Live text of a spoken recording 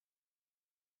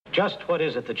Just what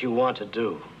is it that you want to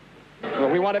do? Well,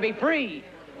 we want to be free.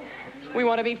 We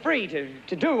want to be free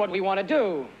to do what we want to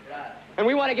do. And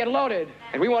we want to get loaded.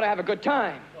 And we want to have a good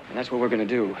time. And that's what we're going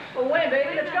to do. Well, when,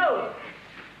 baby? Let's go.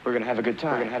 We're going to have a good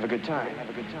time. We're going to have a good time.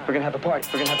 We're going to have a party.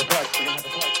 We're going to have a party. We're going to have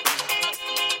a party.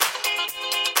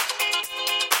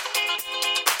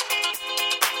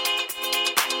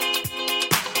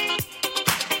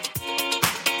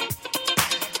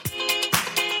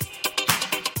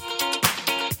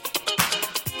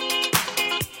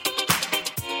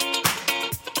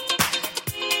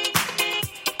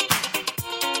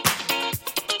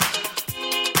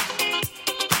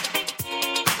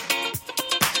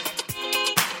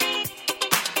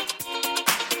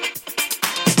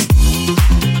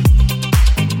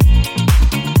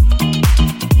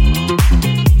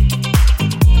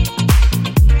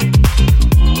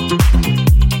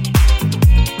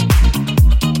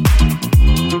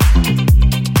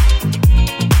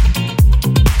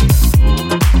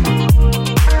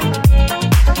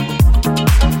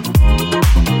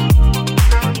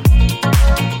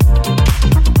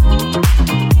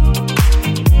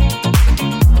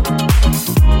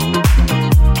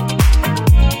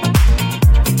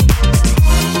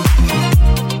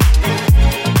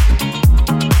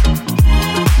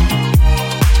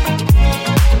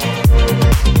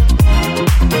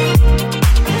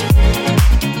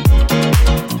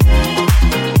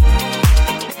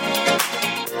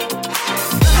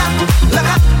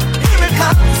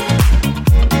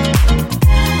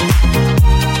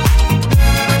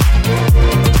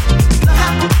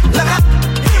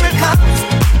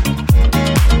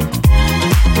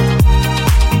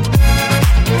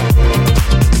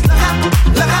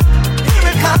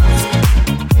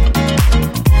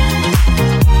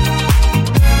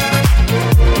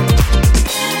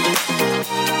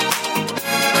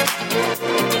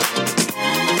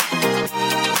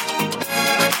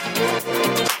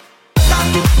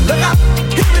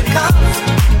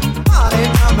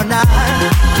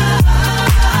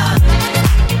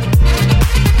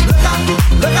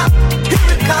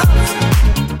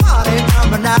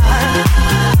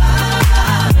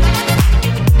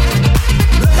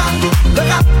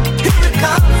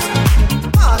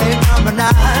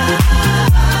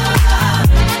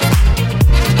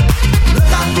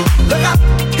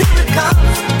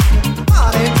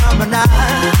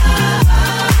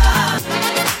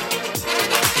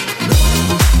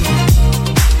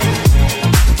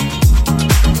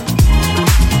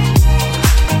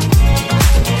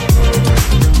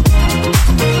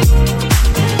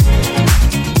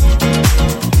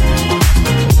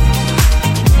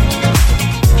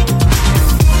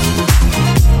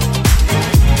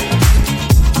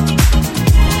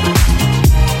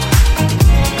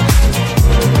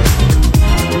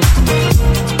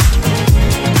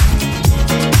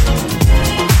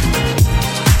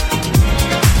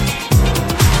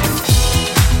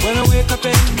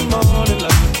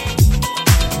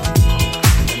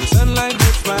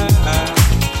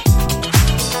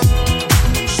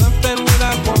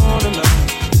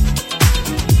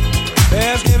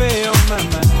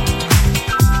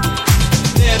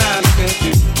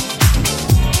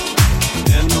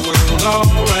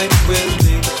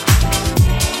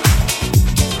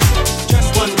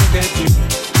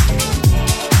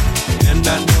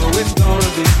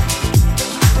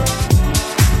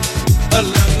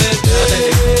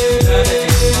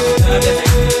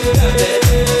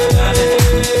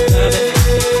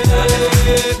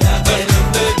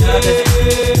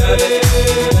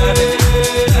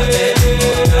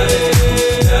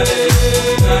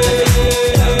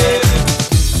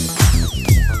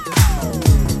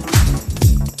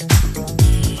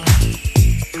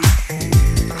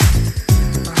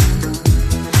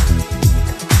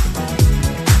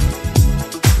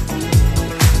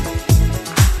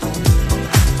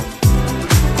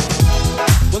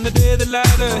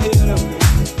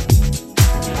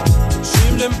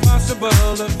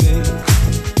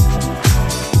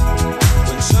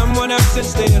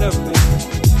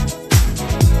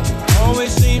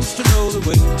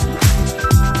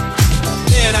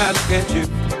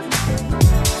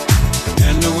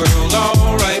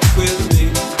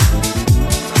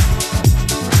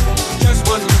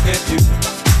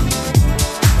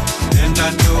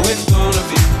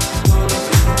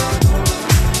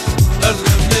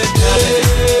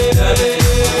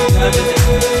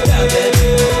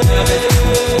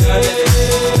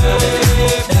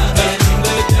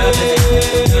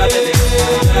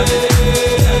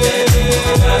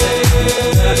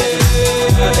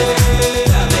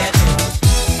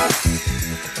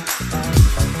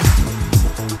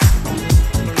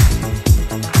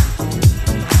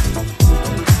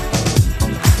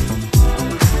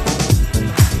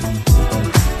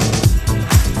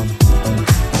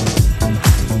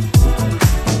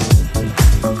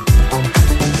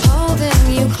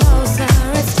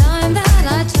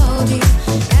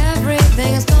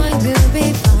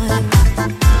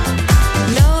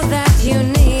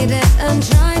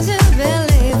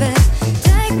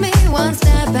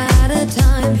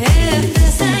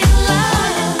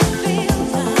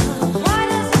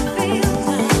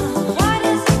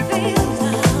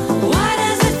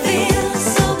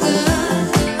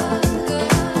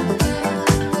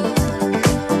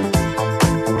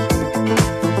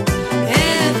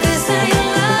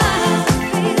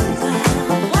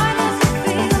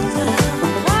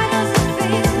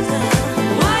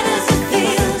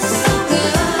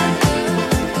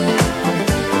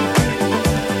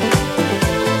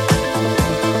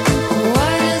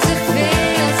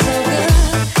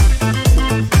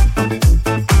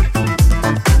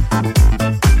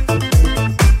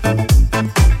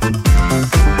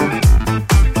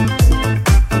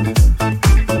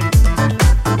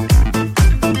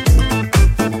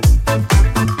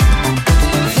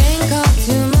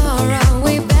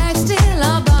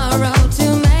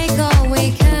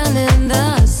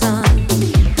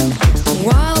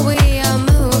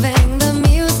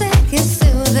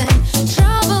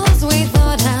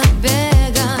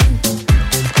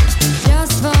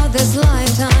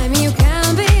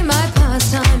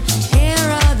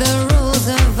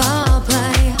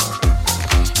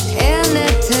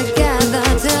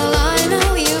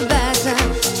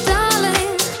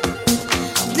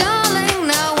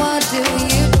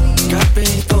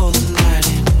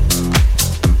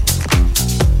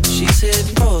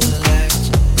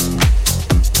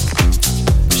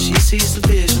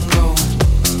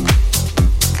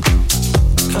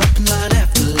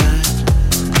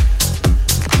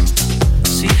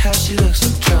 how she looks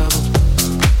like trouble.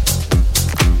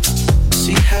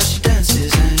 See how she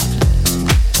dances and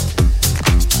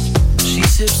she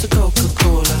sips the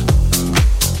Coca-Cola.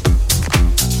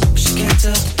 She can't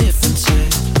tell the difference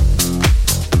yet.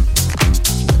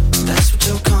 That's what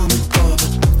you're coming for,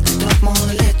 but they don't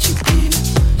wanna let you in it.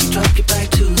 You drop your back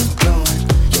to the floor and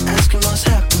you're asking what's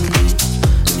happening.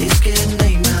 It's getting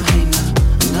late now, hey now.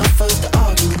 Enough of the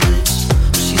arguments.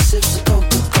 She sips the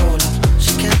Coca-Cola.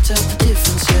 She can't tell the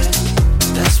difference yet.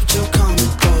 That's what you're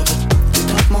coming for, but they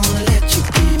don't wanna let you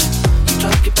in it. You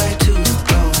drop your back to the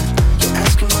floor and you're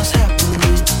asking what's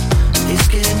happening. It's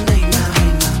getting late now,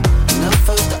 hey now. Enough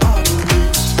of the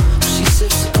arguments. She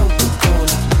sips the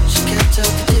Coca-Cola. She can't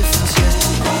tell the difference yet.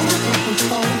 She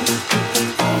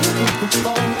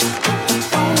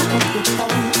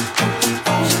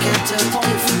can't tell the difference yet. She can't tell the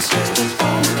difference yet.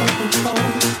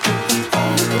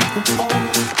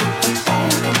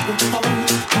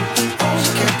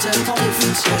 She can't tell the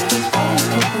difference yet.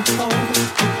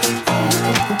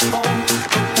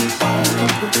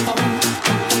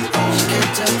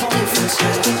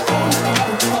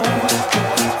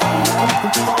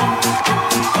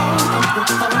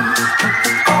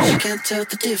 She can't tell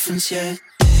the difference yet.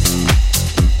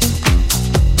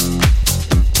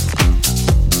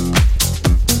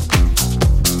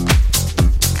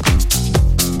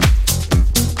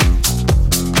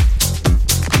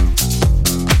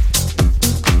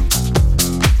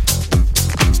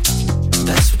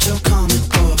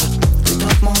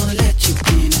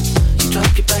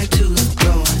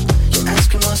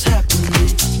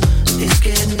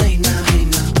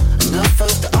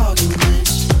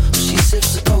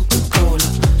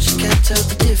 Tell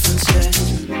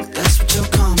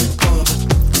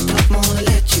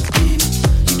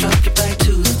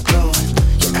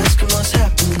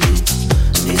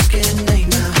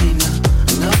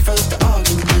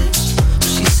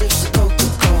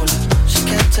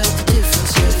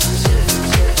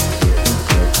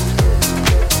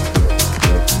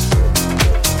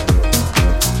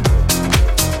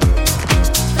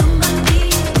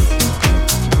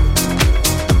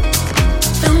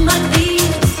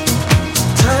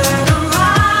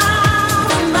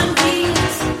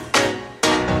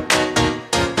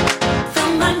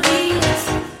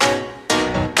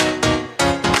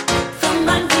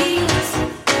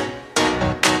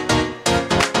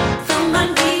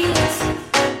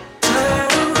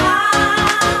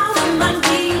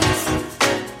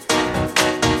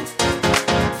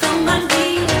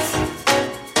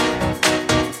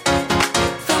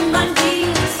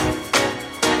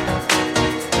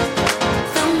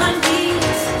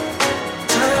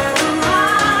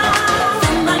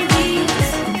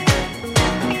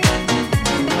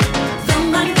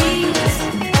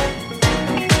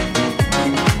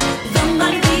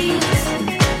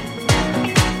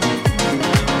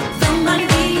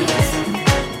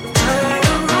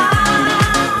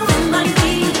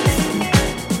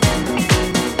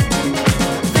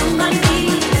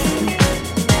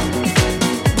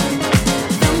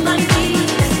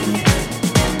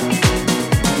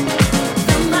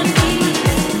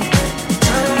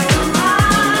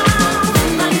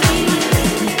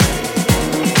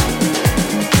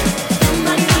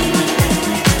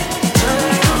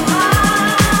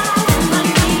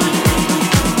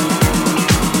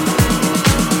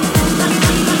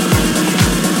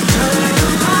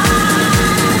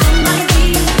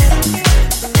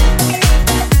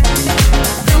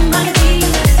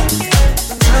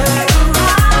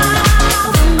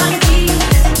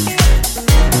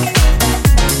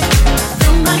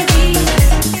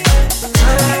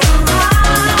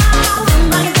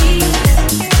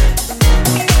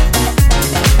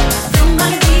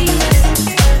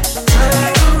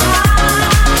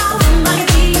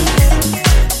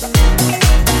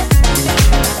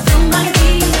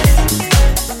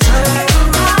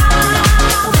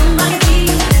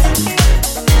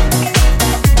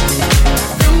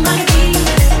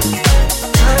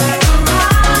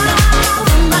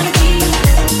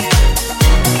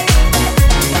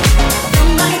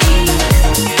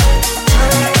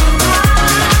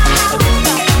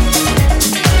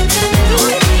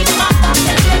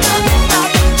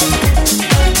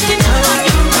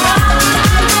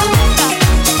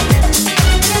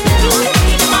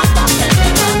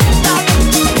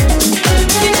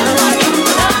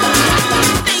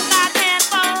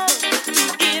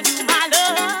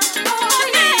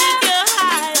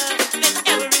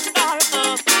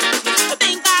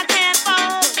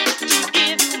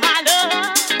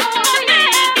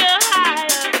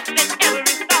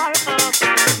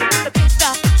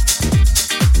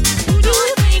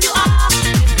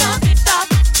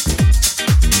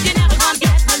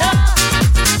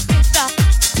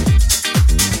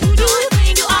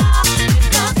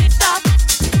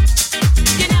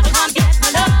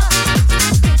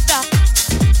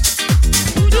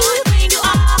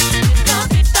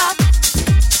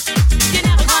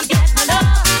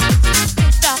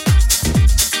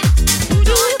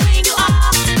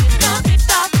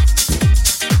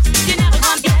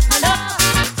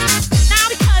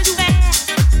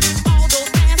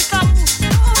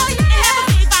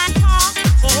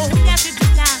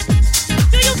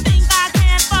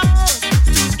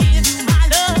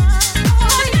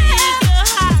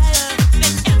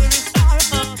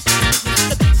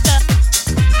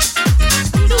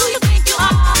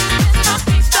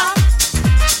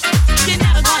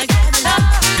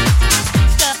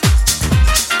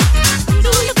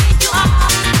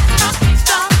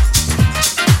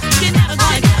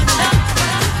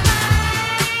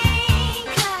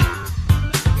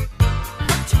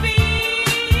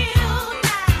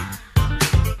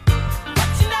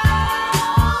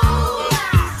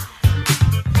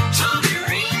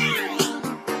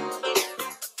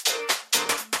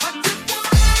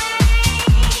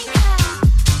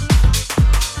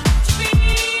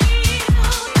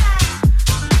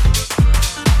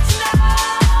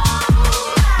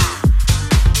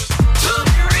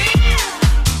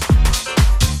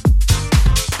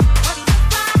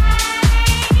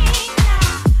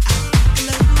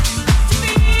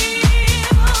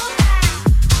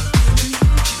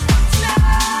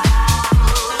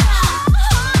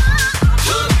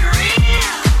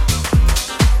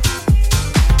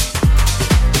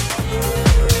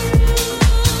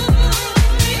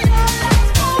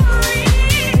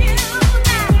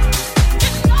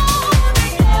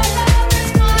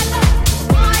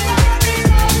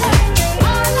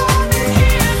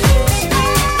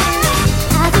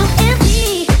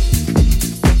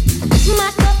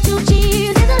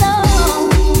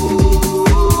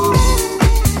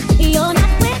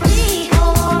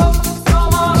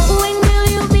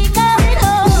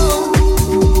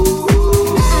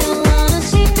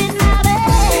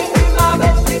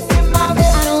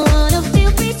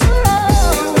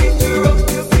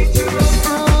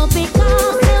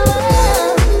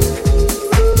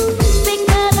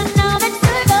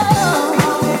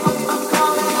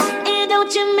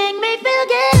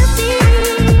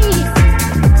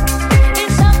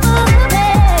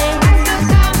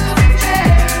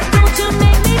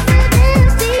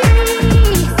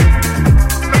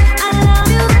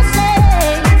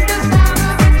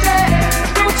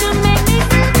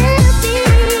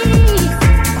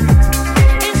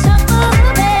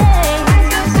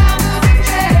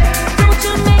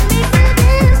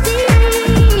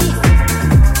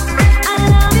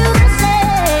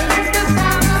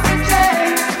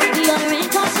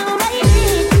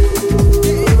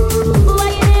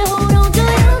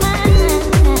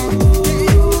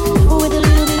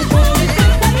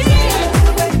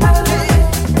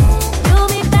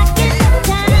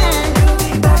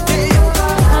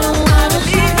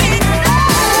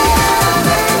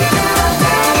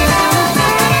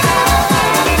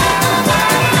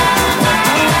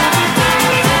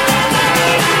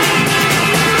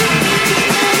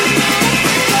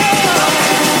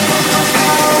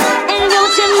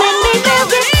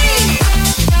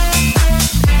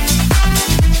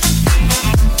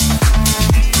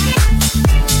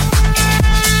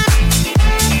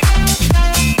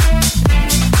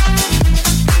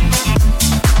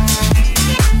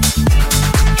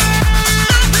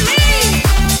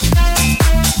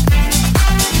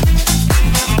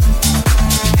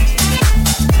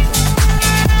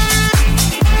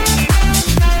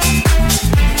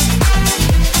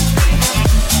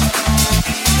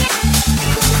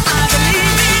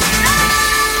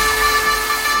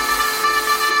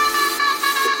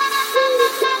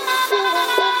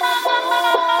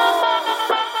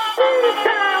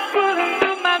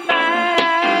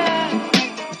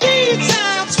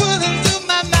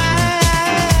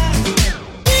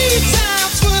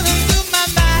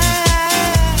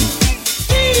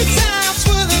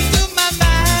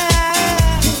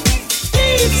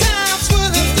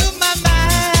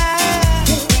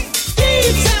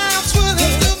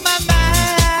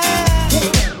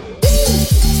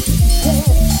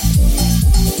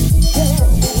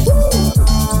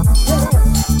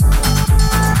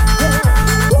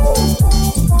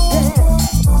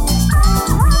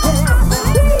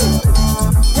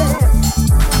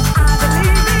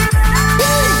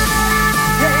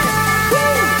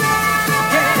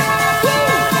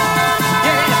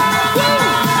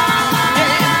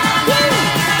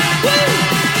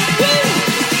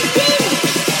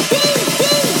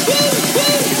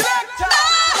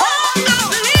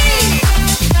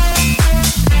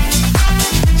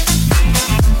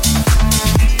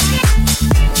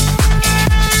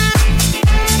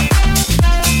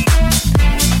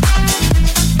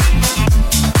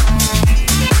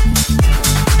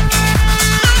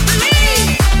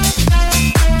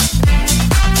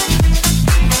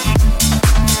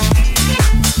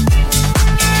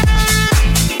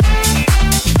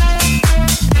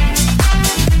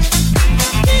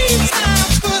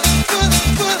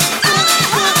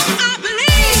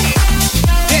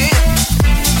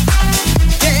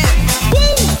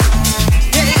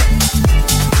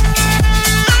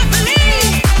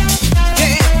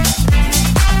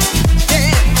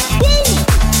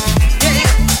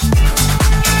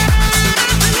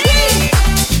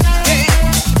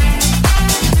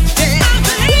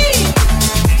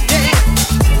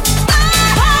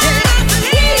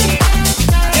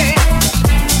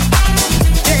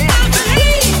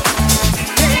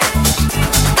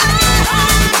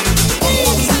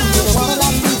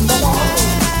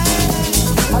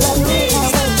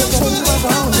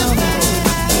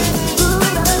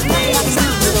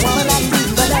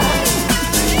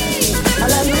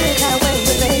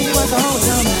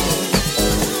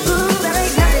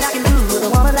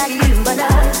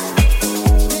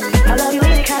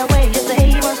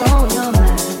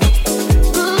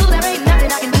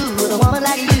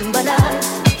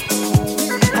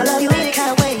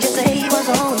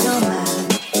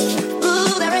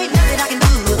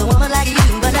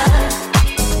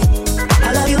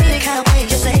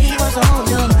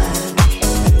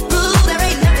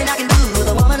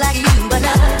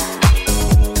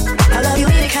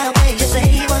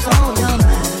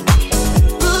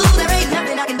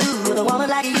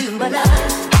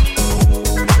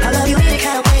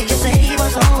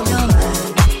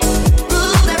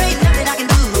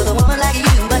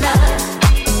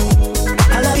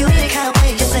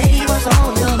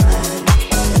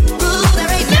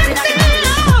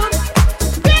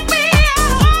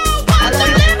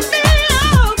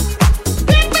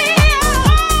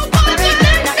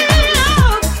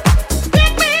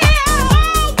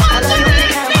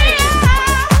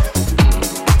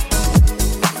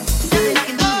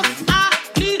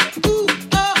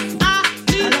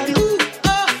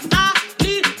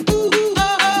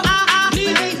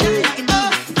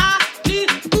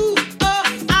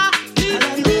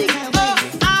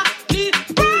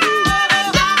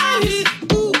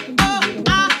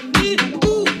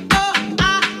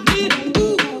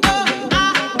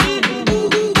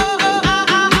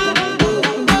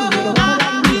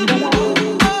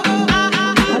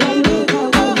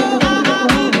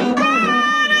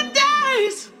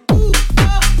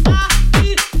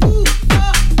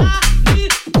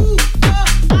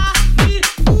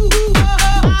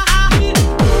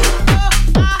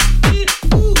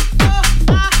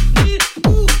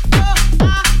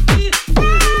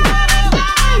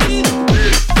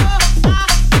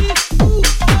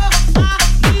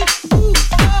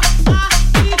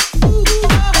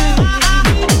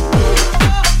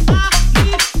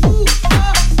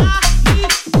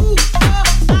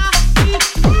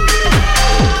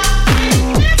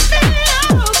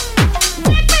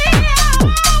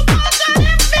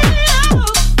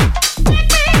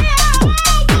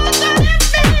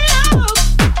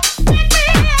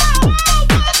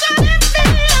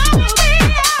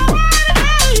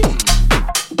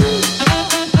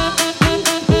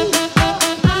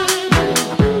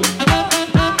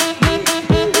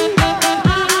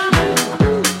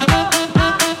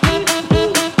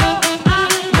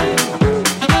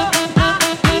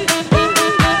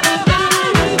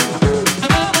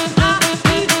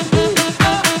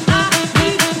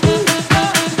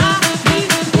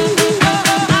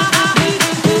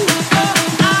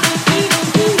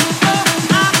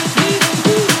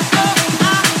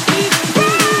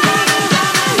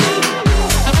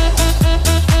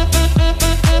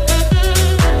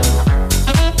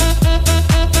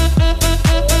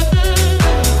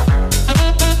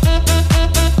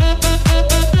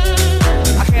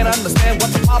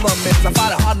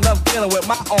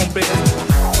my own business.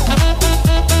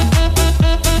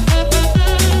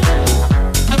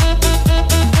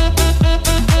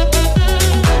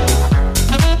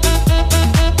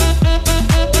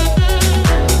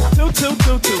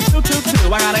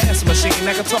 I got an answer machine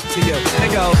that can talk to you. They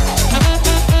go.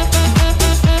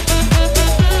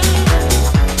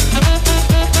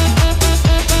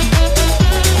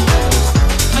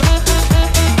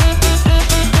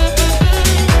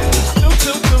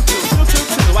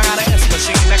 I got an answer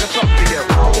machine that can talk to you.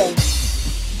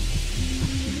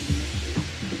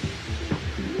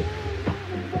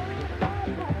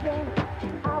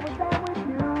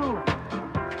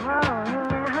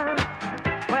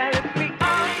 Well, it's the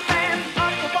only man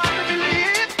of the one to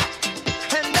believe,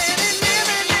 and then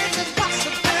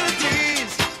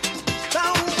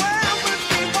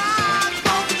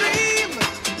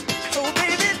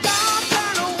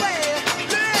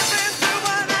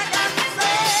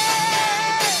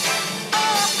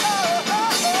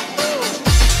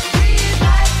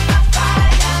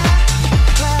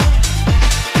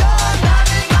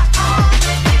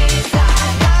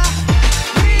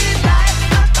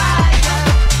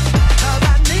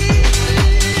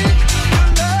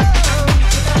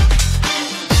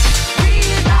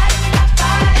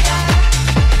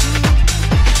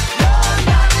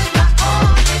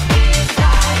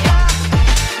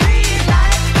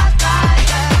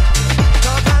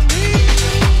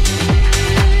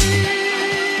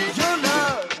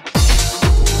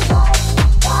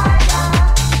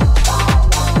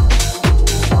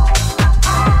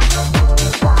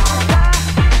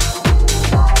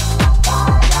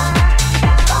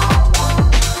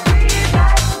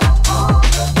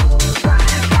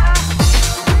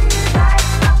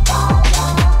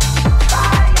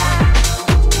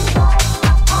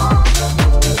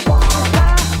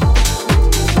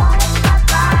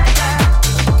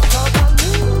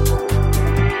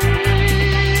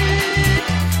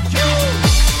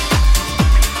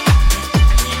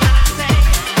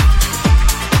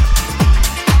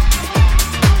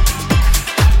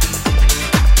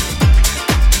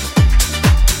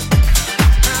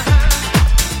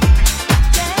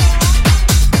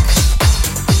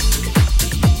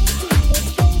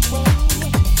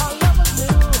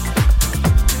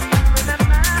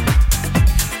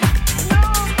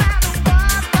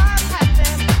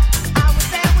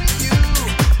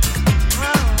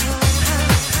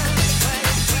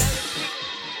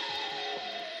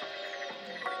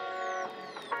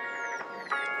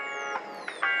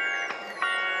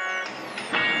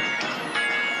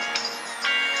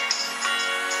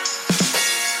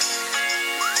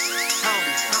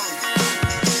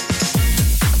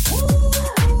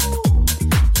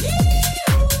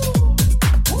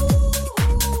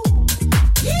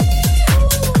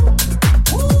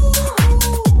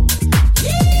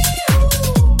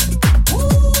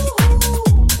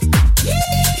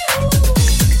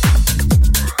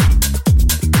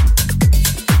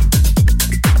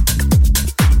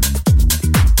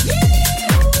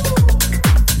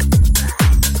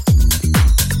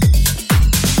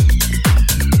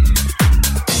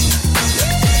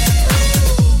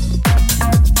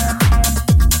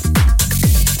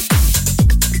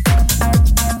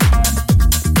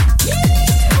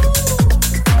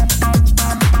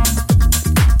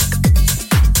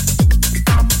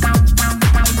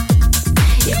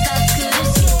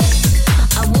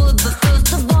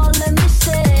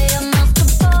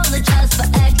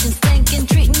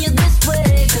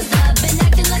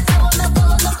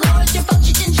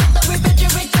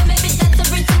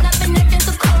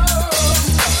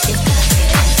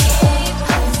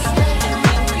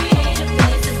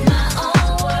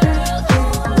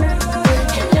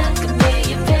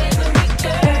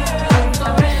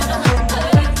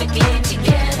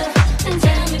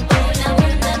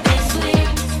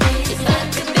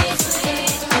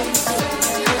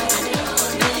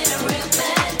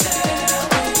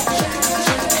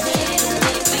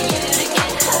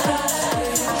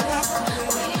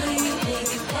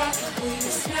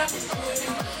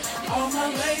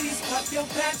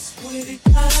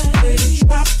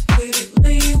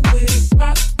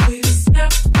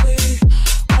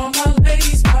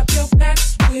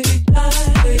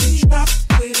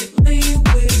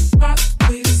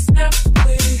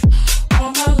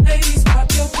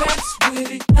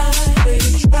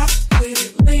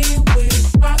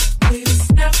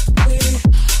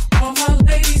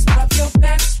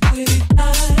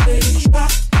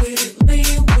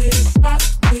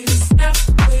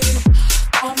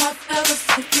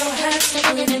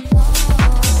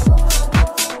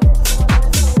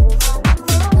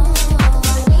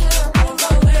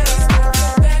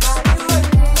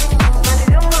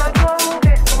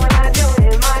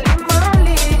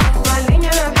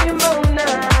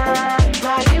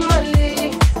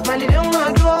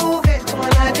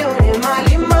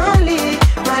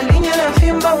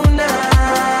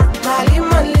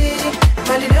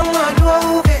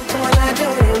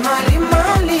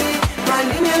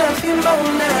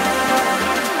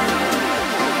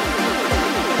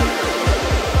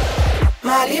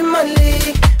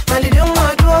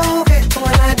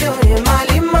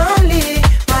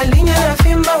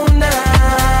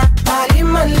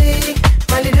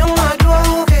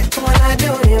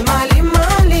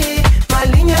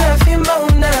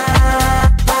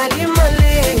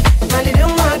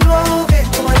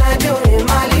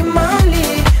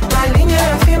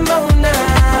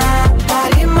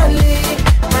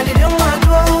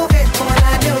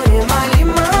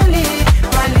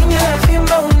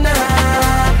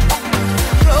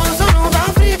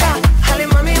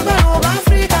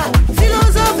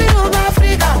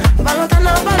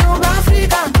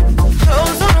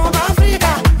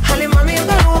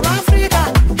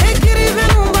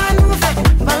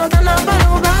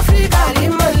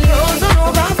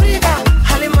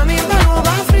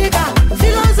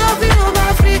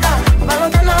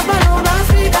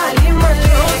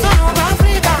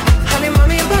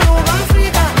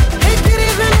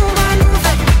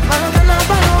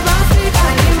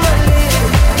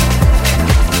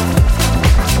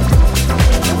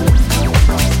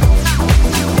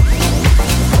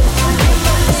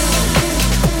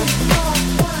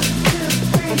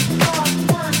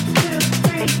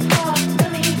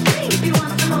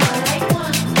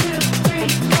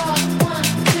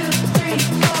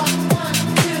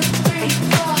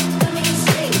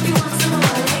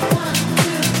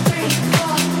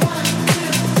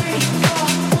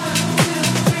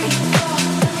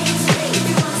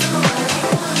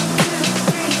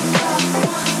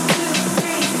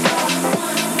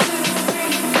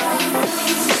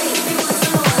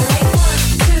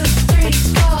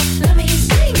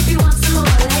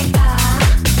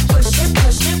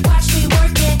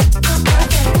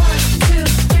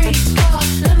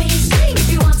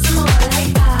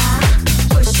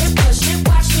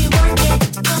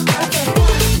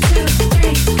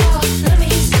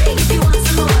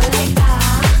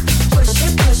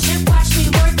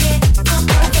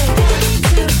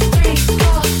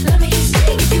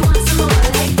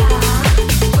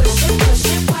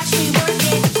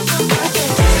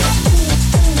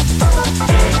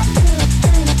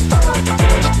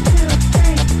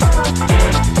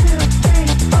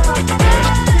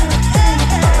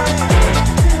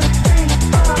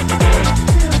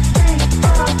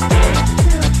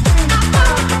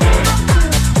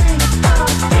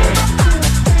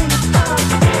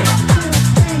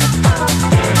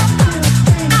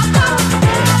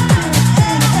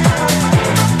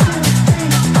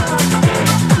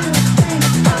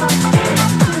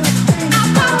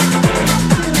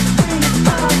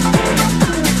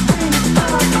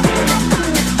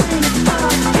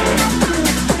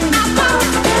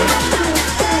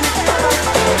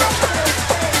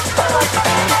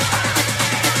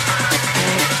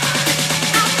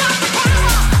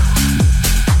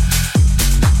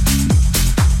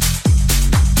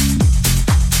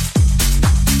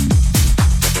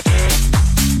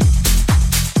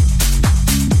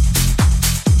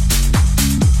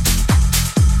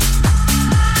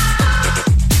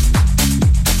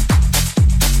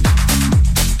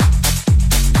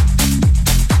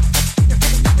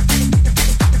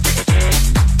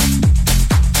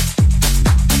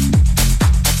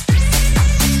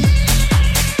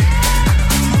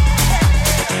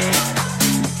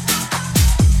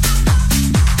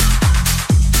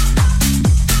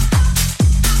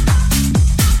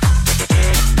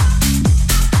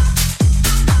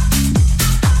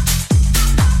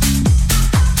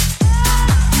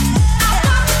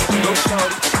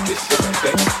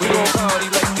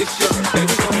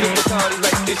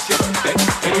it's your birthday.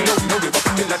 And you know you're up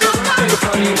till like your birthday. You're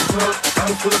party in the club,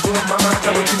 bottle full of bug. Mama,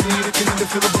 got what you need if you need to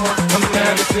fill a bar. I'm in the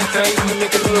habit since I ain't even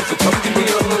making love. So come give me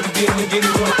a hug again and get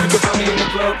it rough. You can find me in the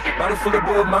club, bottle full of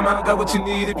bug. Mama, I got what you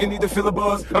need if you need to fill a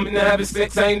buzz. I'm in the habit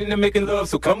sex, I ain't into making love.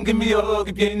 So come give me a hug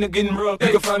if you're into getting rough.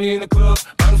 You can find me in the club,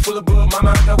 bottle full of bug.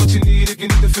 Mama, I got what you need if you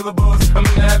need to fill a buzz. I'm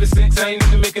in the habit sex, I ain't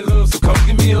into making love. So come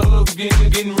give me a hug if you're into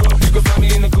getting rough. You can find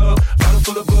me in the club, bottle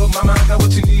full of bug. Mama, I got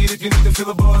what you need if you need to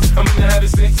fill a buzz. I'm in the habit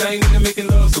sex, I ain't into making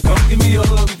love. So come give me a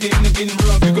hug if you're into getting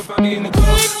rough. You can find me in the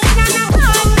club.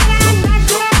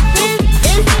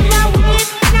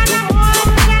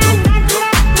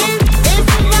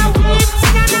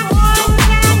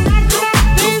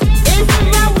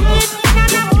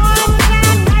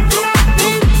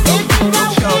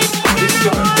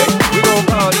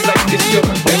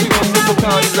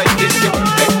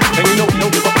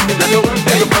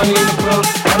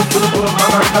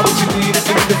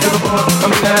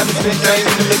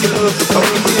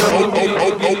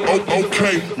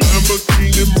 Okay,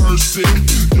 Lamborghini Mercy.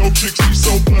 Yo, chick, she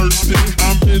so thirsty.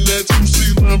 I'm in that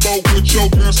 2C Lambo with your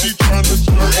girl, she tryna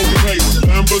flirt. Okay,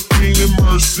 Lamborghini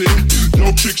Mercy.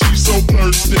 Yo, chick, she so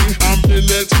thirsty. I'm in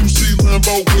that 2C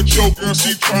Lambo with your girl,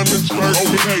 she tryna flirt.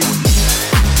 Okay.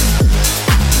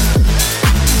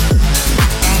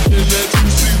 In that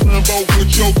 2C Lambo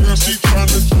with your girl, she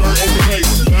tryna flirt. Okay,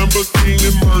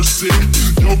 Lamborghini Mercy.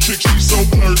 Yo, chick, she so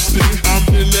thirsty. I'm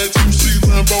in that 2C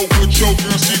Lambo with your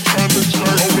girl, she tryna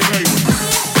flirt. Okay.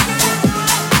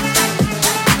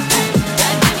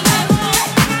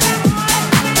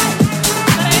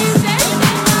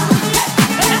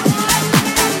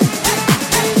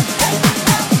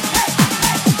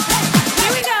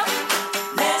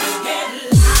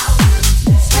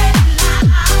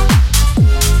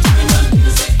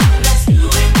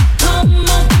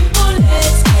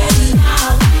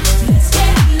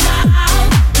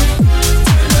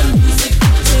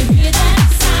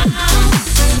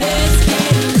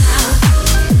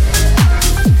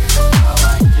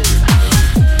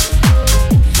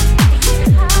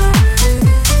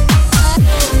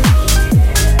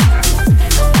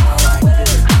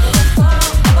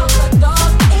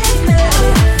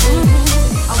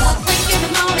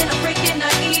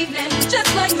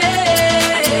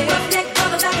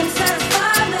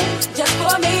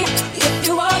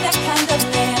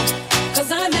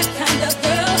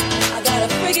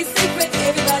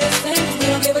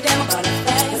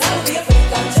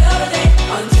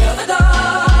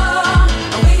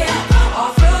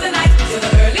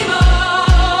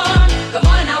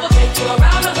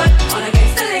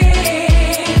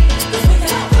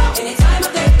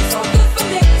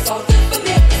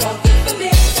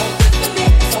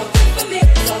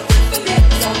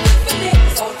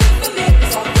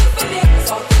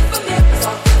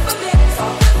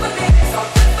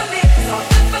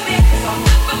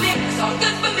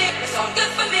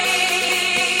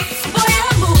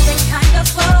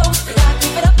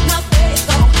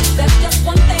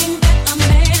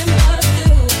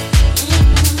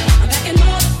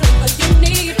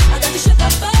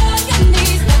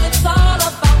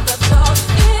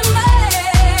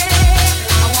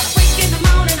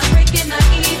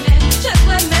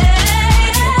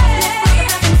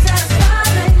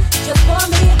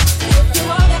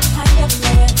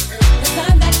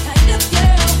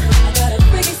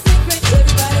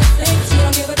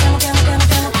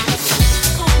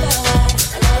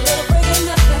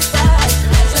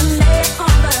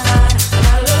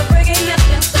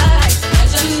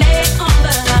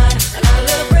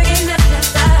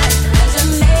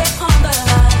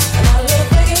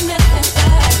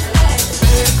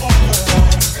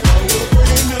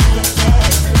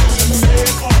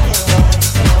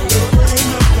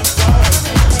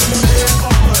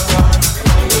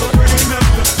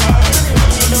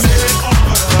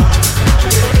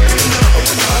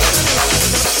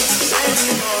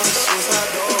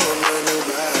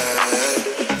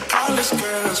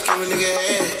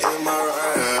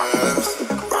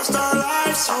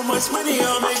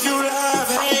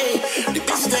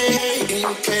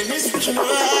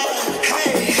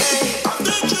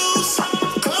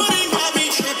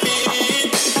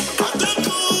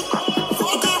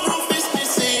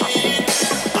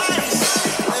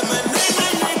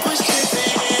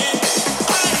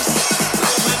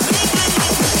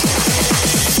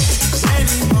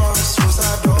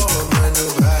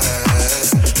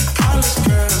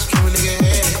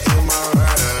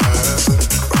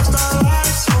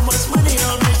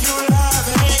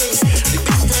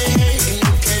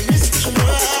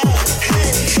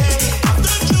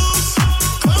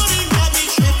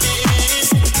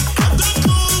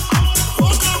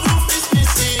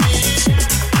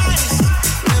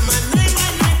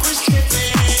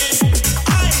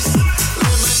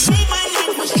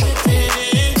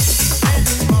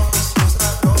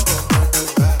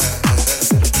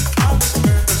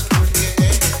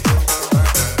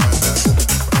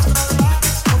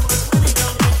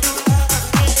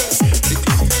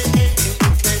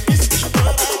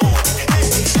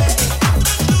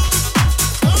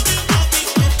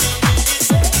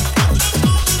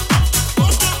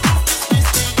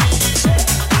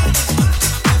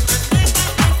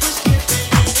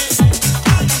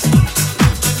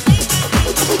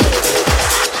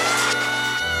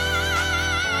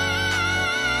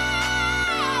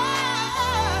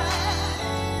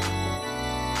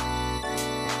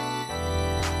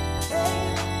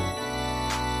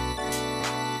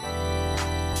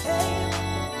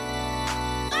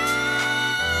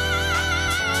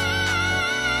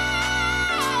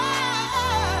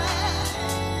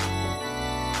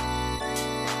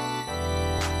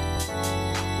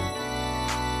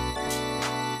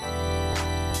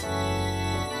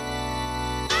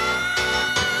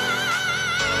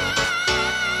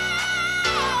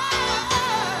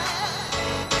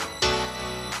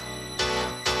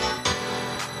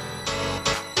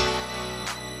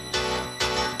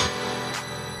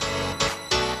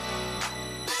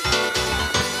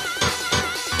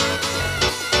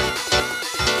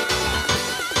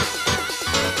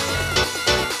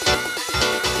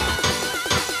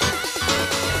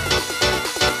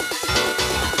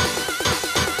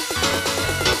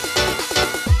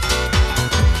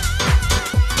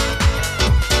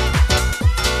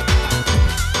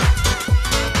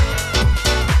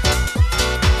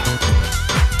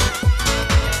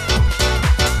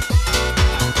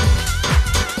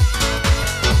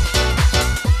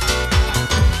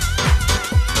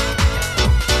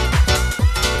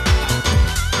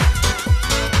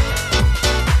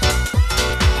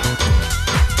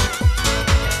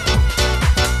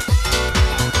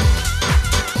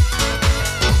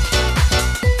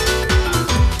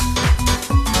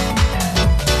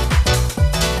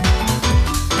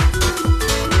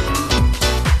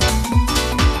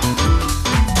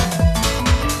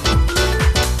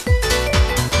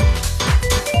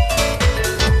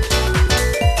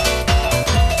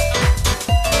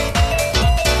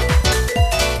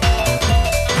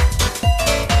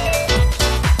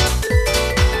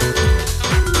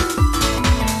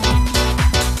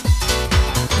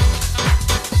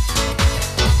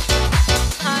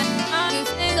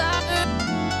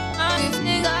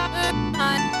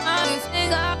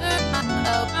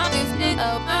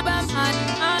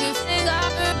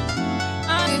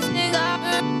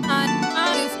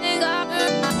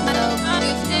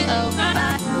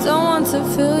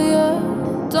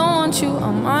 don't want you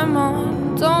on my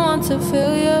mind. Don't want to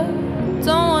feel you.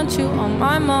 Don't want you on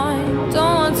my mind.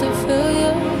 Don't want to feel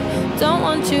you. Don't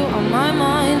want you on my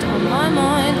mind. On my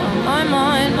mind. On my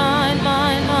mind. Mind.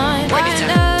 Mind. Mind. Why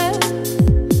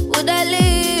would I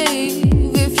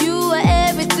leave if you were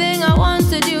everything I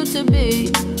wanted you to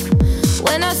be?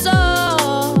 When I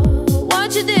saw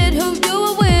what you did, who you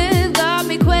were with, got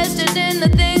me questioning the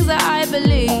things that I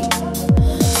believe.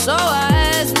 So I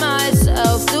ask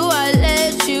myself, do I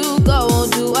let you go? Or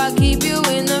do I keep you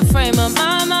in the frame of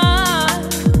my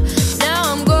mind?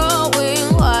 Now I'm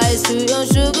growing wise to your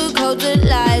sugar-coated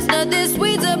lies. Nothing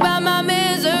sweet about my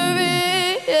misery.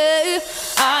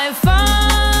 I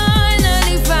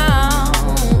finally found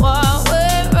what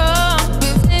went wrong.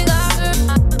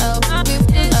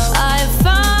 I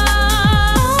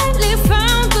finally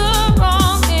found the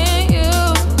wrong in you.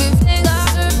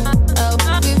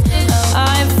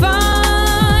 I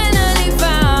finally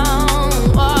found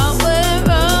what went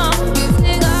wrong.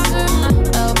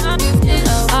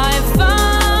 I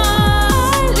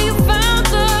finally found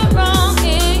the wrong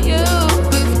in you.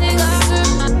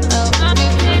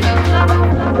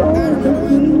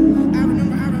 I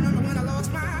remember when I lost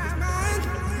my mind.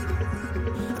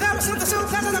 There was something so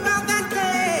pleasant about that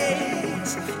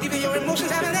place. Even your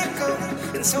emotions have an echo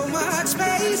in so much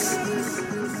space.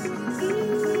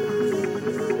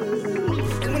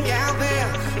 And when you're out there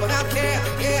without care,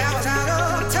 yeah, I was out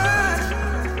of touch.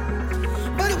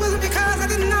 But it wasn't because I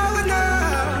didn't know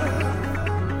enough.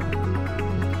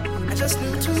 I just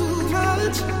knew too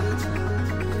much.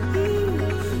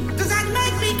 Does that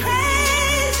make me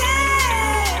crazy?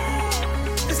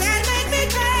 Does that make me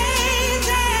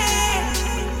crazy?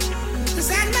 Does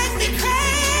that make me crazy?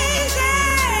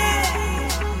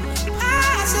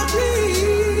 Possibly.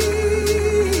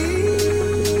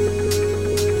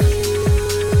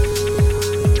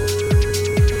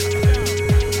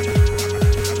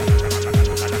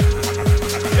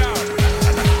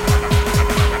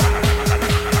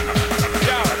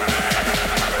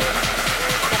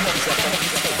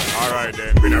 Alright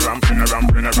then, pin a ram, pin a ram,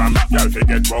 pin a ram. Y'all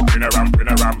forget walk, pin a ram, pin a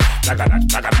ram. Tagada,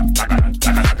 tagada, tagada,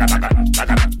 tagada, tagada,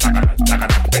 tagada, tagada,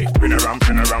 tagada. Hey, pin a ram,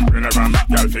 pin a ram, pin a ram.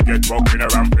 Y'all forget walk, pin a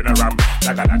ram, pin a ram.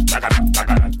 Tagada, tagada,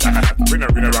 tagada, tagada. Pin a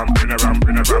ram, pin a ram,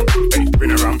 pin a ram. Hey,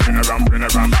 pin a ram, pin a ram, pin a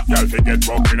ram. Y'all forget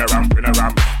walk, pin a ram, pin a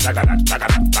ram. Tagada, tagada,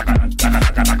 tagada, tagada,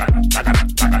 tagada, tagada,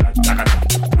 tagada, tagada.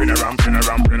 Pin a ram, pin a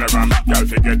ram, pin a ram. Y'all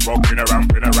forget walk, pin a ram,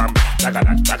 pin a ram.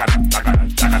 Tagada, tagada, tagada,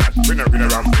 tagada. Pin a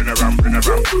ram, pin a ram, pin a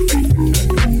ram.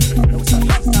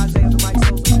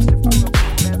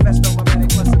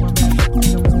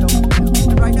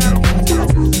 Right now,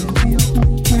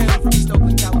 from East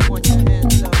Oakland, California,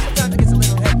 and sometimes it gets a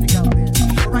little hectic out there.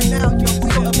 But right now,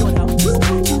 we're up your house.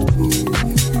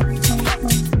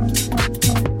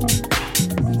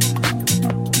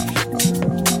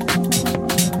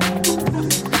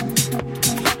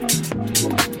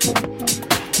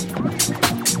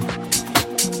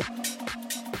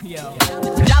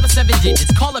 Dollar 7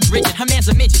 digits, call her Bridget, her man's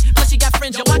a midget. Plus she got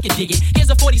fringe, yo, I can dig it. Here's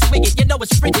a 40 swig it, you know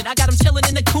it's frigid. I got him chilling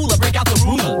in the cooler, break out the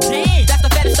ruler. Damn, that's the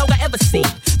fattest dog I ever seen.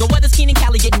 The weather's keen in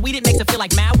Cali, getting weed, it makes it feel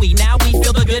like Maui. Now we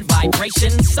feel the good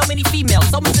vibrations. So many females,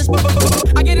 so much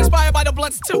inspiration. I get inspired by the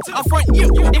blunts too. I'll front you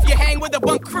if you hang with a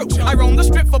bunk crew. I roam the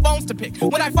strip for bones to pick.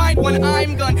 When I find one,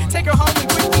 I'm gonna take her home and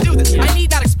quickly do this. I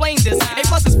need not explain this. A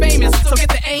plus is famous, so get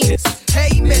the anus.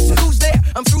 Hey, miss, who's there?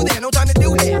 I'm through there, no time to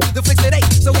do hair. The fix it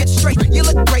ain't, so get straight. You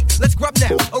look great, let's grub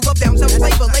now. Or rub down some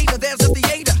flavor later, there's a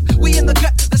theater. We in the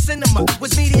gut, the cinema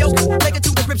was mediocre. Take it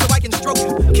to the crib so I can stroke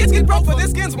it. Kids get broke for their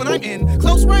skins when I'm in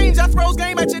close range. I throws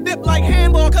game at your dip like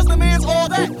handball, cause the man's all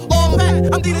that, all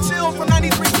that. I'm Dina Chill from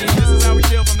 93 till. This is how we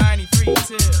chill from 93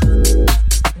 till.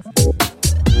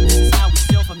 This is how we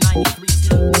chill from 93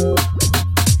 till.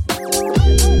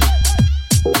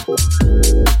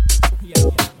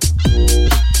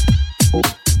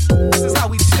 This is how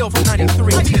we chill from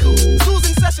 93 till. School's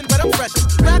in session, but I'm fresh.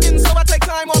 Rapping, so I take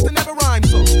time off to never rhyme.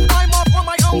 So I'm off on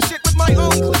my own shit with my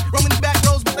own clique. Roaming back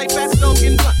rows with a fat stove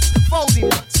in blunts. Folding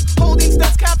blunts. Holding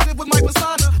stats captive with my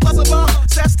persona. Plus a bomb,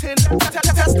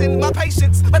 testing my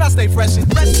patience. But I stay fresh and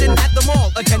resting at the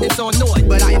mall. Attendance on Nord,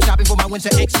 but I am shopping for my winter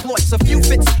exploits. A few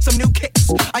fits, some new kicks.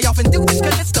 I often do this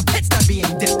cause it's the pits that being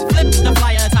dipped. Flip the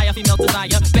flyer, attire, female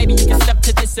desire. Baby, you can step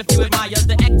to this if you admire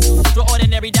the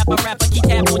extraordinary dapper rapper. Keep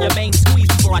tabs on your main squeeze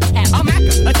before I tap. I'm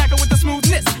attacker with the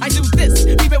smoothness. I do this,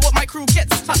 leave it what my crew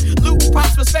gets. Loot,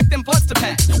 props, respect, and bloods to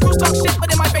pass. Crews talk shit,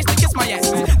 but in my face they kiss my ass.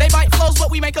 They bite flows, but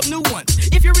we make up new ones.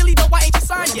 If you really don't, why ain't you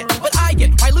signed yet? But I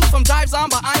get my loot from dives on,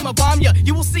 but I'm a bomb ya.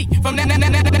 You will see from This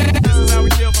is how we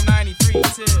chill from 93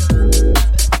 till.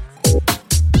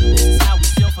 This is how we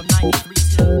chill from 93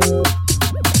 till.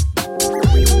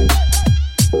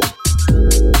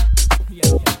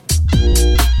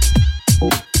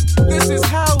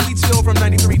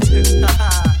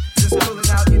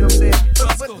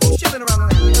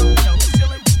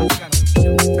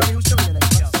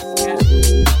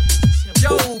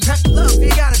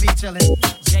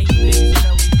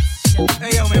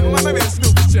 man. My man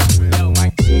Snoop is chillin'. Yo,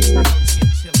 Mike G, you know he's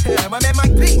chillin'. Yeah, my man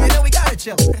Mike P, you know we gotta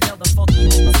chill. Tell the funky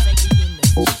homie, say he in the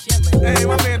chillin'. Hey,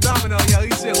 my man Domino, yo,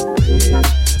 he's chillin'.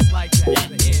 Yeah.